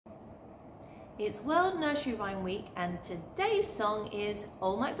It's World Nursery Rhyme Week and today's song is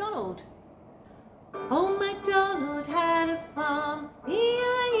Old MacDonald. Old MacDonald had a farm,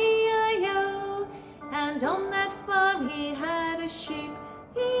 E-I-E-I-O, and on that farm he had a sheep,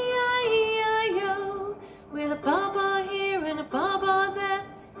 E-I-E-I-O, with a ba-ba here and a ba-ba there,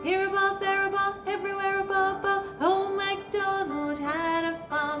 here a ba, there a ba, everywhere a ba-ba. Old MacDonald had a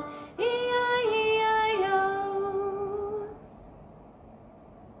farm, E-I-E-I-O.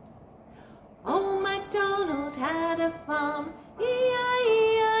 Old MacDonald had a farm,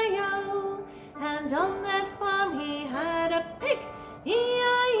 E-I-E-I-O, and on that farm he had a pig,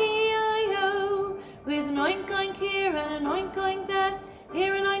 E-I-E-I-O, with an oink oink here and an oink oink there.